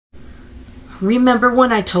Remember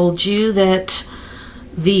when I told you that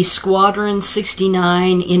the Squadron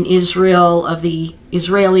 69 in Israel of the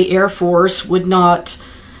Israeli Air Force would not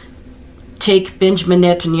take Benjamin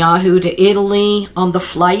Netanyahu to Italy on the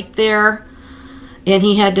flight there, and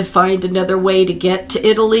he had to find another way to get to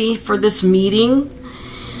Italy for this meeting?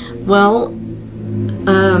 Well,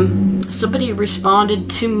 somebody responded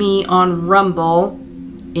to me on Rumble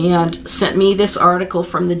and sent me this article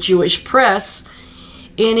from the Jewish press,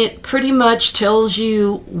 and it pretty much tells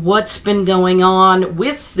you what's been going on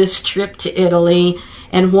with this trip to Italy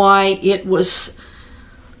and why it was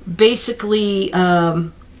basically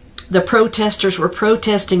the protesters were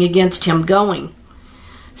protesting against him going.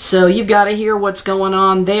 So you've got to hear what's going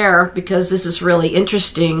on there, because this is really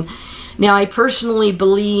interesting. Now, I personally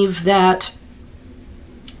believe that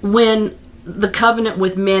when the covenant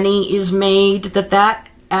with many is made, that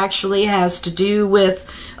actually has to do with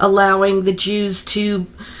allowing the Jews to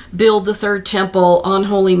build the third temple on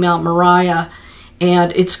Holy Mount Moriah,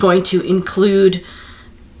 and it's going to include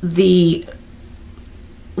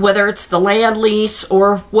whether it's the land lease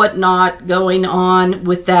or whatnot going on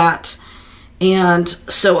with that. And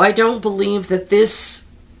so I don't believe that this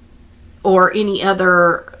or any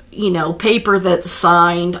other, paper that's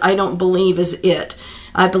signed, I don't believe is it.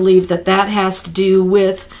 I believe that has to do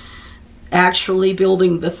with actually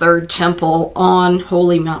building the third temple on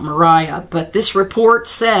Holy Mount Moriah. But this report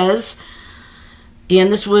says,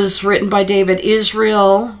 and this was written by David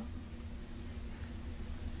Israel,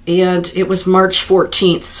 and it was March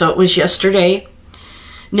 14th, so it was yesterday.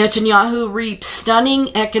 Netanyahu reaps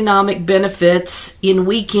stunning economic benefits in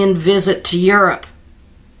weekend visit to Europe.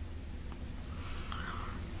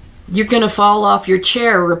 You're going to fall off your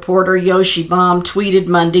chair, reporter Yoshi Baum tweeted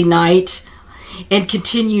Monday night, and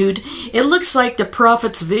continued, "It looks like the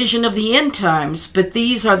prophet's vision of the end times, but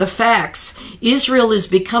these are the facts. Israel is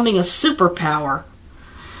becoming a superpower."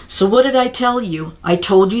 So what did I tell you? I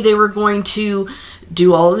told you they were going to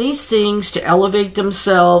do all these things to elevate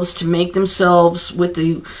themselves, to make themselves with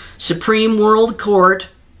the Supreme World Court,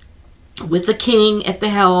 with the king at the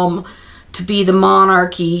helm, to be the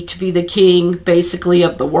monarchy, to be the king, basically,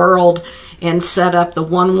 of the world, and set up the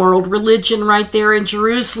one world religion right there in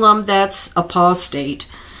Jerusalem. That's apostate.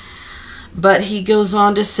 But he goes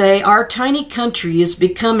on to say, our tiny country is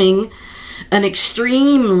becoming an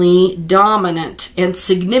extremely dominant and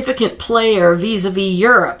significant player vis-a-vis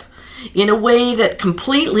Europe in a way that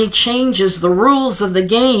completely changes the rules of the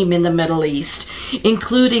game in the Middle East,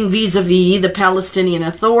 including vis-a-vis the Palestinian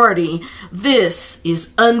Authority. This is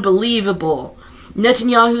unbelievable.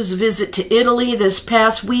 Netanyahu's visit to Italy this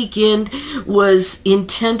past weekend was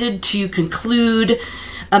intended to conclude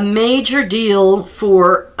a major deal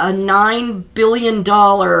for a $9 billion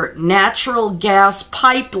natural gas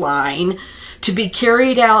pipeline to be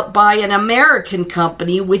carried out by an American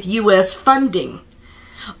company with U.S. funding.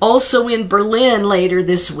 Also in Berlin later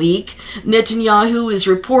this week, Netanyahu is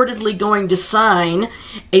reportedly going to sign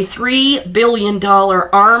a $3 billion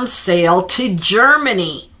arms sale to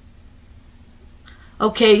Germany.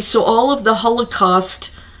 Okay, so all of the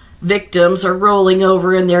Holocaust victims are rolling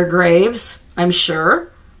over in their graves, I'm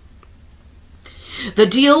sure. The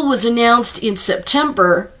deal was announced in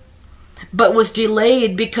September, but was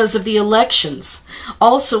delayed because of the elections.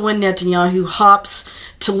 Also, when Netanyahu hops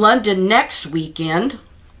to London next weekend,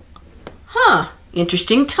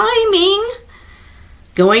 interesting timing.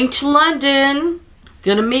 Going to London,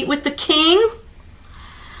 gonna meet with the king.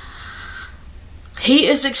 He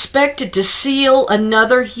is expected to seal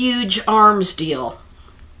another huge arms deal.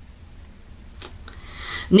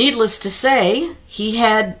 Needless to say, he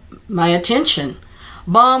had my attention.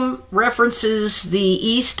 Baum references the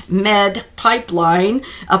East Med pipeline,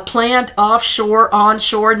 a planned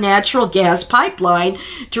offshore-onshore natural gas pipeline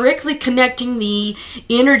directly connecting the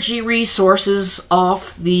energy resources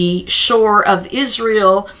off the shore of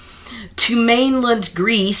Israel to mainland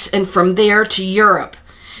Greece and from there to Europe.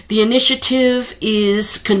 The initiative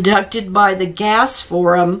is conducted by the Gas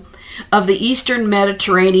Forum of the Eastern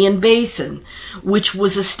Mediterranean Basin, which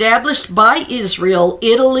was established by Israel,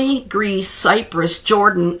 Italy, Greece, Cyprus,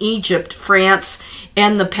 Jordan, Egypt, France,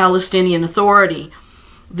 and the Palestinian Authority.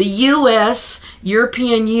 The U.S.,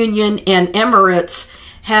 European Union, and Emirates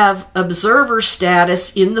have observer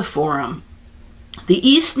status in the forum. The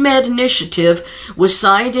East Med Initiative was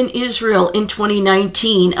signed in Israel in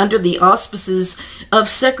 2019 under the auspices of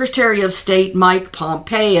Secretary of State Mike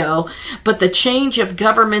Pompeo, but the change of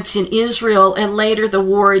governments in Israel and later the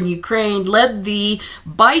war in Ukraine led the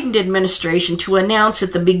Biden administration to announce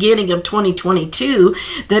at the beginning of 2022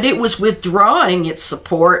 that it was withdrawing its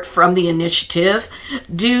support from the initiative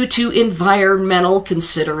due to environmental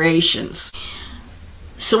considerations.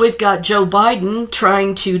 So we've got Joe Biden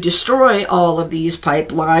trying to destroy all of these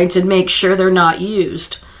pipelines and make sure they're not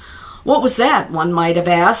used. What was that, one might have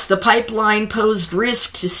asked? The pipeline posed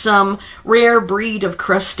risk to some rare breed of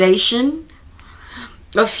crustacean?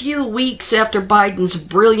 A few weeks after Biden's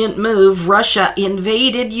brilliant move, Russia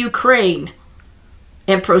invaded Ukraine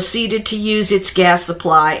and proceeded to use its gas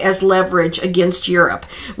supply as leverage against Europe,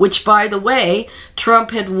 which, by the way,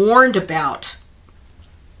 Trump had warned about.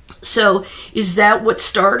 So, is that what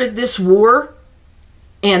started this war?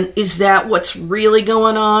 And is that what's really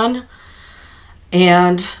going on?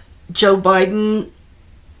 And Joe Biden,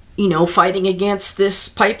 fighting against this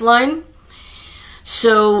pipeline?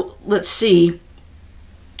 So, let's see.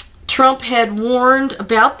 Trump had warned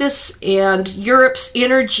about this, and Europe's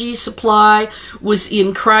energy supply was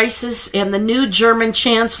in crisis, and the new German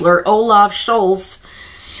Chancellor, Olaf Scholz,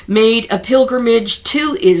 made a pilgrimage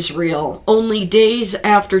to Israel only days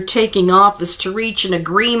after taking office to reach an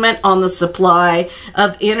agreement on the supply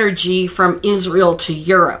of energy from Israel to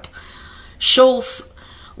Europe. Scholz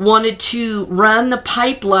wanted to run the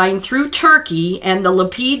pipeline through Turkey, and the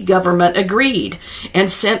Lapid government agreed and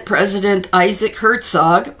sent President Isaac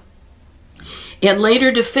Herzog and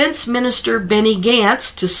later Defense Minister Benny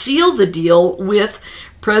Gantz to seal the deal with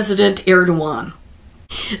President Erdogan.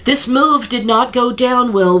 This move did not go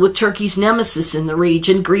down well with Turkey's nemesis in the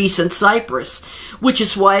region, Greece and Cyprus, which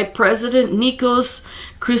is why President Nikos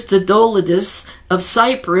Christodoulides of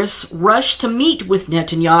Cyprus rushed to meet with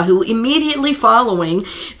Netanyahu immediately following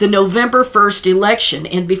the November 1st election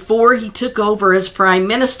and before he took over as prime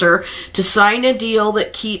minister to sign a deal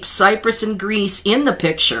that keeps Cyprus and Greece in the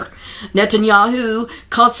picture. Netanyahu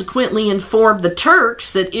consequently informed the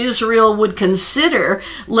Turks that Israel would consider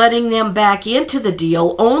letting them back into the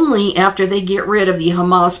deal only after they get rid of the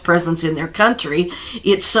Hamas presence in their country.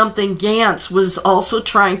 It's something Gantz was also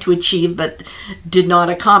trying to achieve but did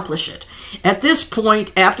not accomplish it. At this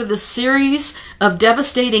point, after the series of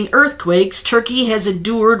devastating earthquakes Turkey has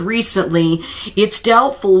endured recently, it's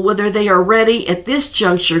doubtful whether they are ready at this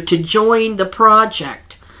juncture to join the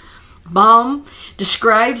project. Baum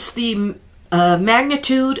describes the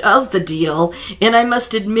magnitude of the deal, and I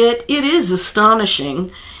must admit it is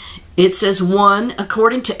astonishing. It says, 1,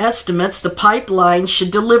 according to estimates, the pipeline should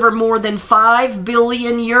deliver more than 5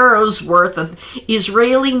 billion euros worth of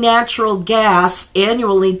Israeli natural gas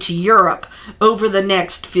annually to Europe over the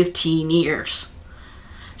next 15 years.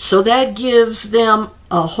 So that gives them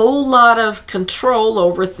a whole lot of control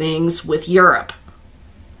over things with Europe.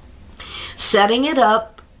 Setting it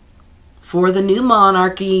up for the new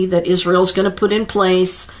monarchy that Israel's going to put in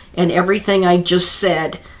place, and everything I just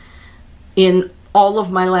said in all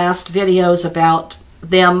of my last videos about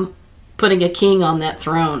them putting a king on that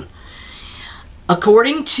throne.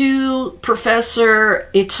 According to Professor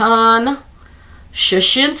Eitan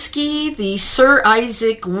Shashinsky, the Sir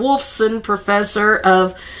Isaac Wolfson Professor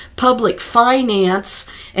of Public Finance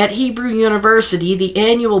at Hebrew University, the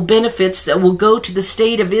annual benefits that will go to the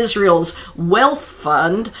State of Israel's wealth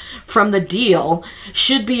fund from the deal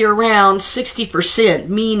should be around 60%,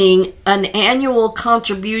 meaning an annual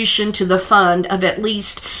contribution to the fund of at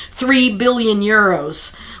least 3 billion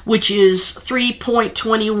euros, which is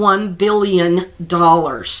 $3.21 billion.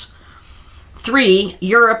 3,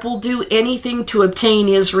 Europe will do anything to obtain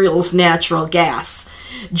Israel's natural gas.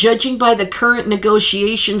 Judging by the current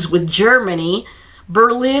negotiations with Germany,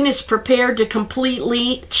 Berlin is prepared to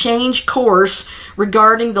completely change course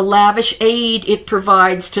regarding the lavish aid it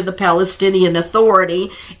provides to the Palestinian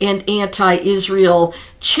Authority and anti-Israel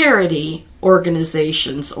charity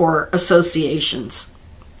organizations or associations.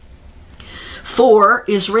 4,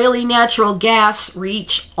 Israeli natural gas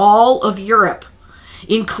reach all of Europe,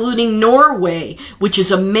 including Norway, which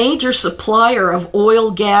is a major supplier of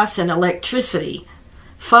oil, gas, and electricity.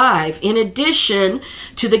 5, in addition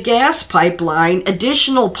to the gas pipeline,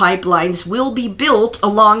 additional pipelines will be built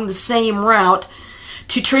along the same route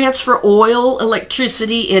to transfer oil,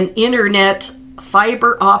 electricity, and internet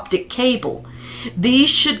fiber optic cable. These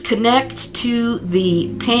should connect to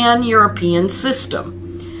the pan-European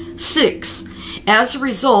system. 6, as a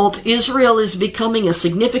result, Israel is becoming a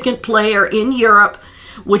significant player in Europe,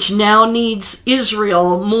 which now needs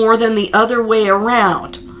Israel more than the other way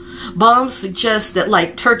around. Bombs suggest that,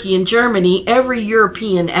 like Turkey and Germany, every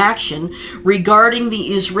European action regarding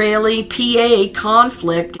the Israeli-PA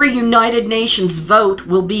conflict, every United Nations vote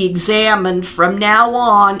will be examined from now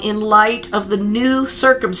on in light of the new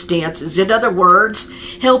circumstances. In other words,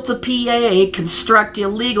 help the PA construct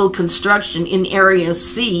illegal construction in Area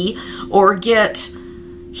C or get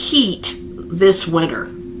heat this winter.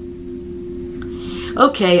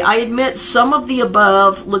 Okay, I admit some of the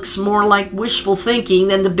above looks more like wishful thinking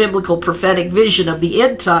than the biblical prophetic vision of the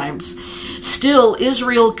end times. Still,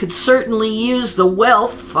 Israel could certainly use the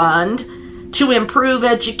wealth fund to improve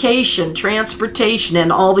education, transportation,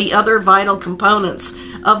 and all the other vital components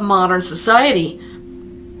of modern society.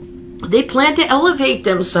 They plan to elevate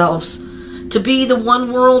themselves to be the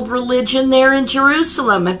one world religion there in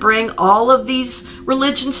Jerusalem and bring all of these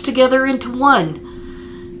religions together into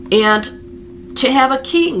one. And to have a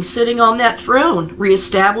king sitting on that throne,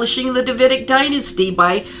 reestablishing the Davidic dynasty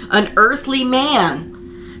by an earthly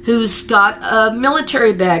man who's got a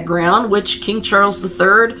military background, which King Charles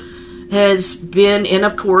III has been in,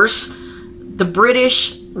 of course, the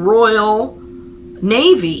British Royal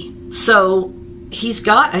Navy. So he's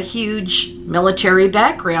got a huge military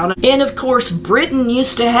background. And of course, Britain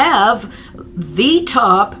used to have the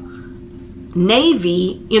top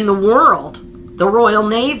navy in the world, the Royal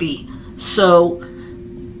Navy. So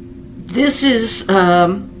this is,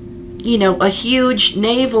 you know, a huge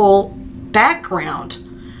naval background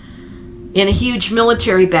and a huge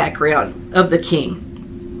military background of the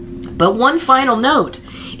king. But one final note,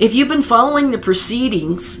 if you've been following the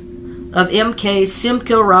proceedings of MK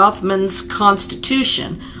Simcha Rothman's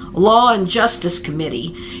Constitution, Law and Justice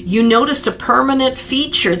Committee, you noticed a permanent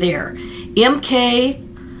feature there.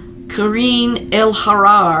 MK Karine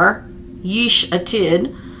El-Harar, Yish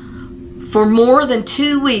Atid. For more than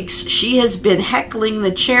 2 weeks, she has been heckling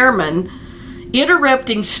the chairman,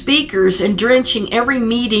 interrupting speakers and drenching every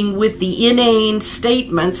meeting with the inane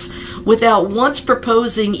statements without once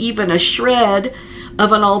proposing even a shred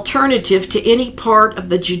of an alternative to any part of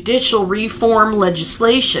the judicial reform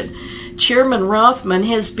legislation. Chairman Rothman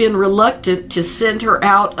has been reluctant to send her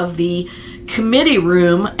out of the committee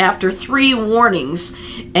room after 3 warnings,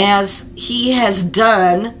 as he has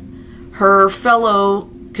done her fellow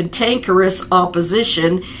cantankerous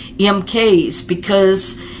opposition MKs,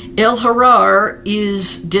 because El-Harar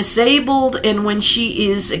is disabled, and when she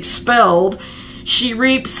is expelled, she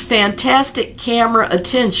reaps fantastic camera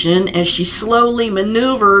attention as she slowly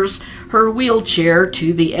maneuvers her wheelchair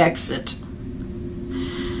to the exit.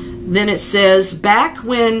 Then it says, back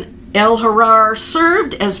when El-Harar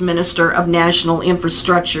served as Minister of National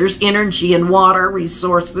Infrastructures, Energy and Water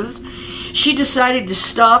Resources, she decided to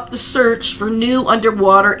stop the search for new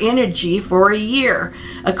underwater energy for a year.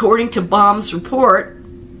 According to Baum's report,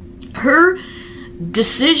 her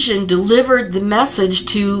decision delivered the message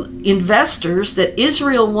to investors that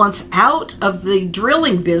Israel wants out of the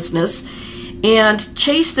drilling business and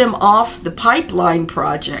chased them off the pipeline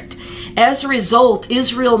project. As a result,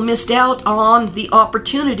 Israel missed out on the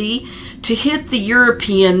opportunity to hit the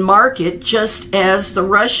European market just as the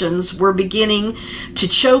Russians were beginning to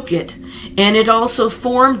choke it. And it also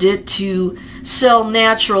formed it to sell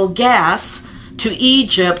natural gas to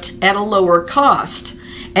Egypt at a lower cost.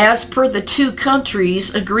 As per the 2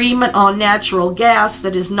 countries' agreement on natural gas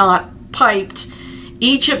that is not piped,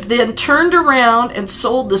 Egypt then turned around and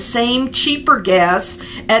sold the same cheaper gas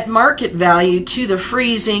at market value to the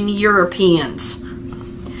freezing Europeans.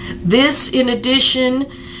 This, in addition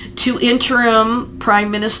to interim Prime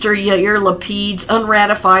Minister Yair Lapid's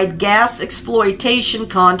unratified gas exploitation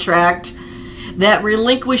contract that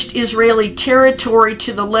relinquished Israeli territory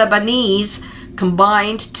to the Lebanese,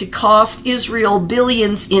 combined to cost Israel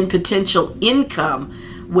billions in potential income.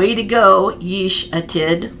 Way to go, Yish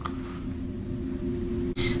Atid.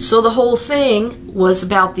 So the whole thing was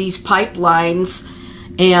about these pipelines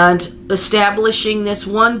and establishing this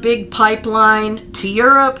one big pipeline to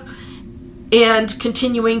Europe and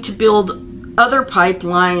continuing to build other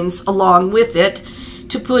pipelines along with it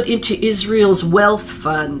to put into Israel's wealth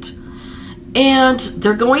fund. And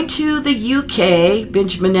they're going to the UK,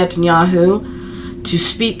 Benjamin Netanyahu, to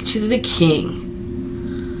speak to the king.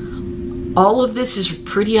 All of this is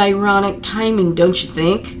pretty ironic timing, don't you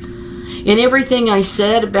think? And everything I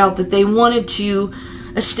said about that they wanted to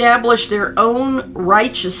establish their own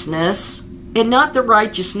righteousness and not the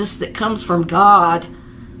righteousness that comes from God.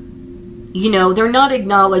 You know, they're not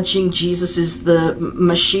acknowledging Jesus is the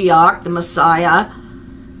Mashiach, the Messiah.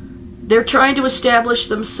 They're trying to establish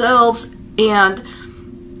themselves, and,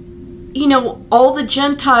 you know, all the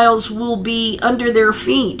Gentiles will be under their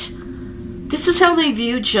feet. This is how they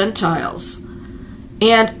view Gentiles.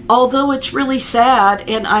 And although it's really sad,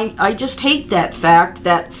 and I just hate that fact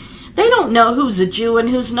that they don't know who's a Jew and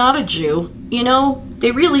who's not a Jew. You know,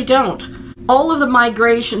 they really don't. All of the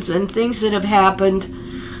migrations and things that have happened,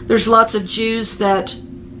 there's lots of Jews that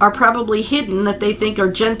are probably hidden that they think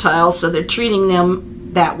are Gentiles, so they're treating them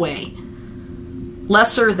that way,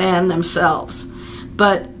 lesser than themselves.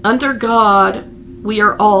 But under God, we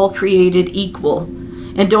are all created equal.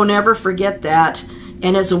 And don't ever forget that.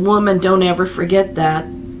 And as a woman, don't ever forget that.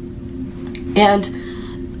 And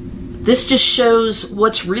this just shows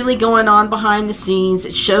what's really going on behind the scenes.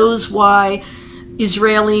 It shows why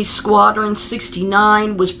Israeli Squadron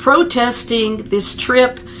 69 was protesting this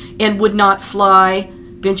trip and would not fly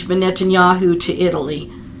Benjamin Netanyahu to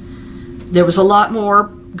Italy. There was a lot more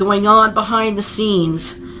going on behind the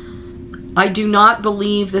scenes. I do not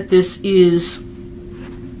believe that this is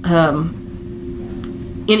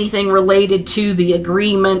anything related to the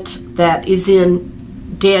agreement that is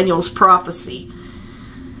in Daniel's prophecy.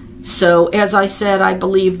 So, as I said, I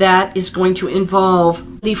believe that is going to involve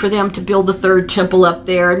for them to build the third temple up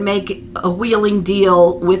there and make a wheeling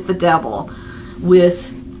deal with the devil,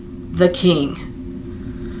 with the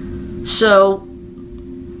king. So,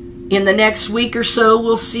 in the next week or so,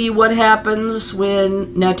 we'll see what happens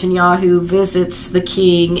when Netanyahu visits the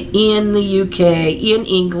king in the UK, in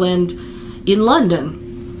England, in London.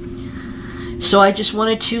 So I just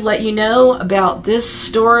wanted to let you know about this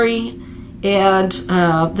story, and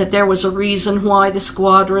that there was a reason why the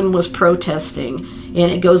squadron was protesting. And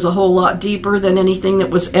it goes a whole lot deeper than anything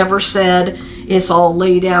that was ever said. It's all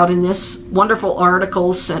laid out in this wonderful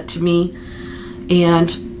article sent to me, and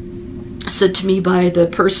sent to me by the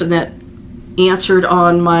person that answered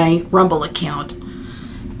on my Rumble account.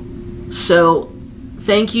 So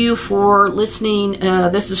thank you for listening.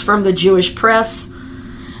 This is from the Jewish Press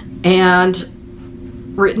and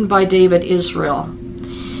written by David Israel.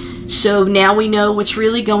 So now we know what's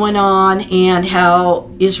really going on and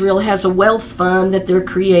how Israel has a wealth fund that they're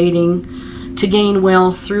creating to gain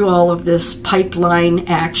wealth through all of this pipeline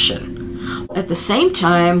action. At the same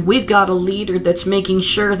time, we've got a leader that's making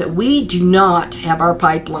sure that we do not have our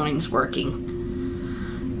pipelines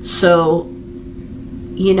working. So,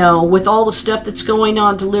 you know, with all the stuff that's going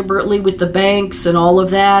on deliberately with the banks and all of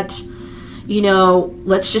that, you know,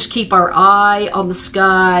 let's just keep our eye on the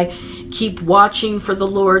sky, keep watching for the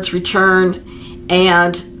Lord's return,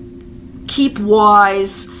 and keep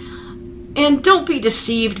wise. And don't be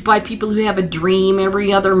deceived by people who have a dream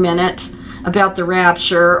every other minute about the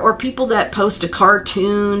rapture, or people that post a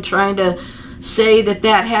cartoon trying to say that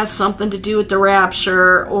that has something to do with the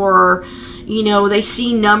rapture, or, you know, they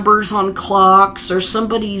see numbers on clocks, or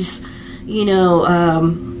somebody's, you know,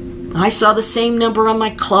 I saw the same number on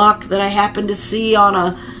my clock that I happened to see on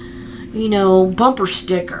a, you know, bumper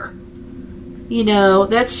sticker. You know,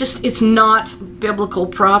 that's just, it's not biblical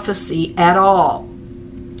prophecy at all.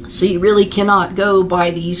 So you really cannot go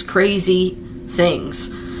by these crazy things.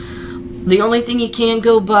 The only thing you can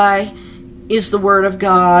go by is the Word of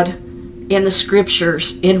God and the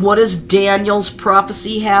Scriptures. And what does Daniel's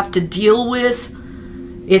prophecy have to deal with?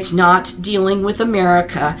 It's not dealing with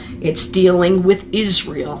America. It's dealing with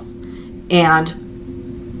Israel. And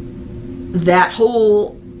that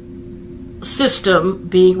whole system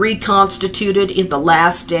being reconstituted in the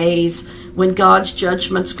last days when God's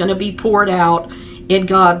judgment's going to be poured out and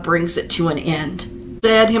God brings it to an end.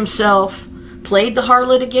 Said himself, played the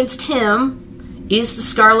harlot against him, is the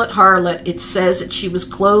scarlet harlot. It says that she was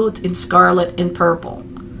clothed in scarlet and purple.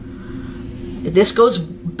 This goes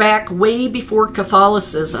back way before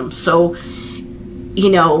Catholicism. So, you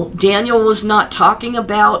know, Daniel was not talking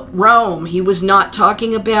about Rome. He was not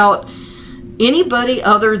talking about anybody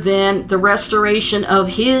other than the restoration of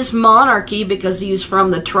his monarchy, because he was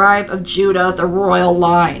from the tribe of Judah, the royal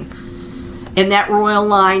line. And that royal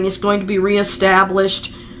line is going to be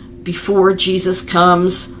reestablished before Jesus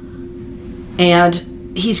comes,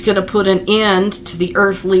 and he's going to put an end to the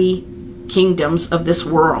earthly kingdoms of this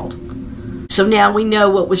world. So now we know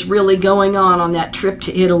what was really going on that trip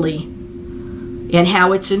to Italy, and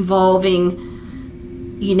how it's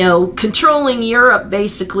involving, you know, controlling Europe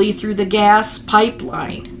basically through the gas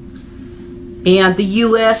pipeline. And the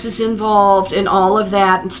U.S. is involved in all of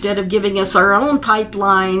that. Instead of giving us our own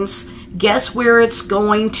pipelines, guess where it's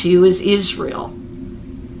going to is Israel.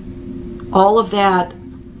 All of that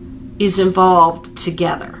is involved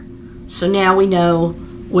together. So now we know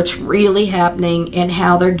what's really happening and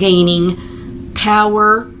how they're gaining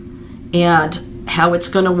power and how it's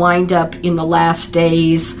going to wind up in the last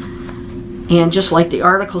days. And just like the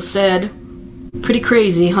article said, pretty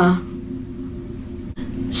crazy, huh?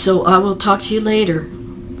 So I will talk to you later.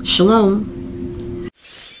 Shalom.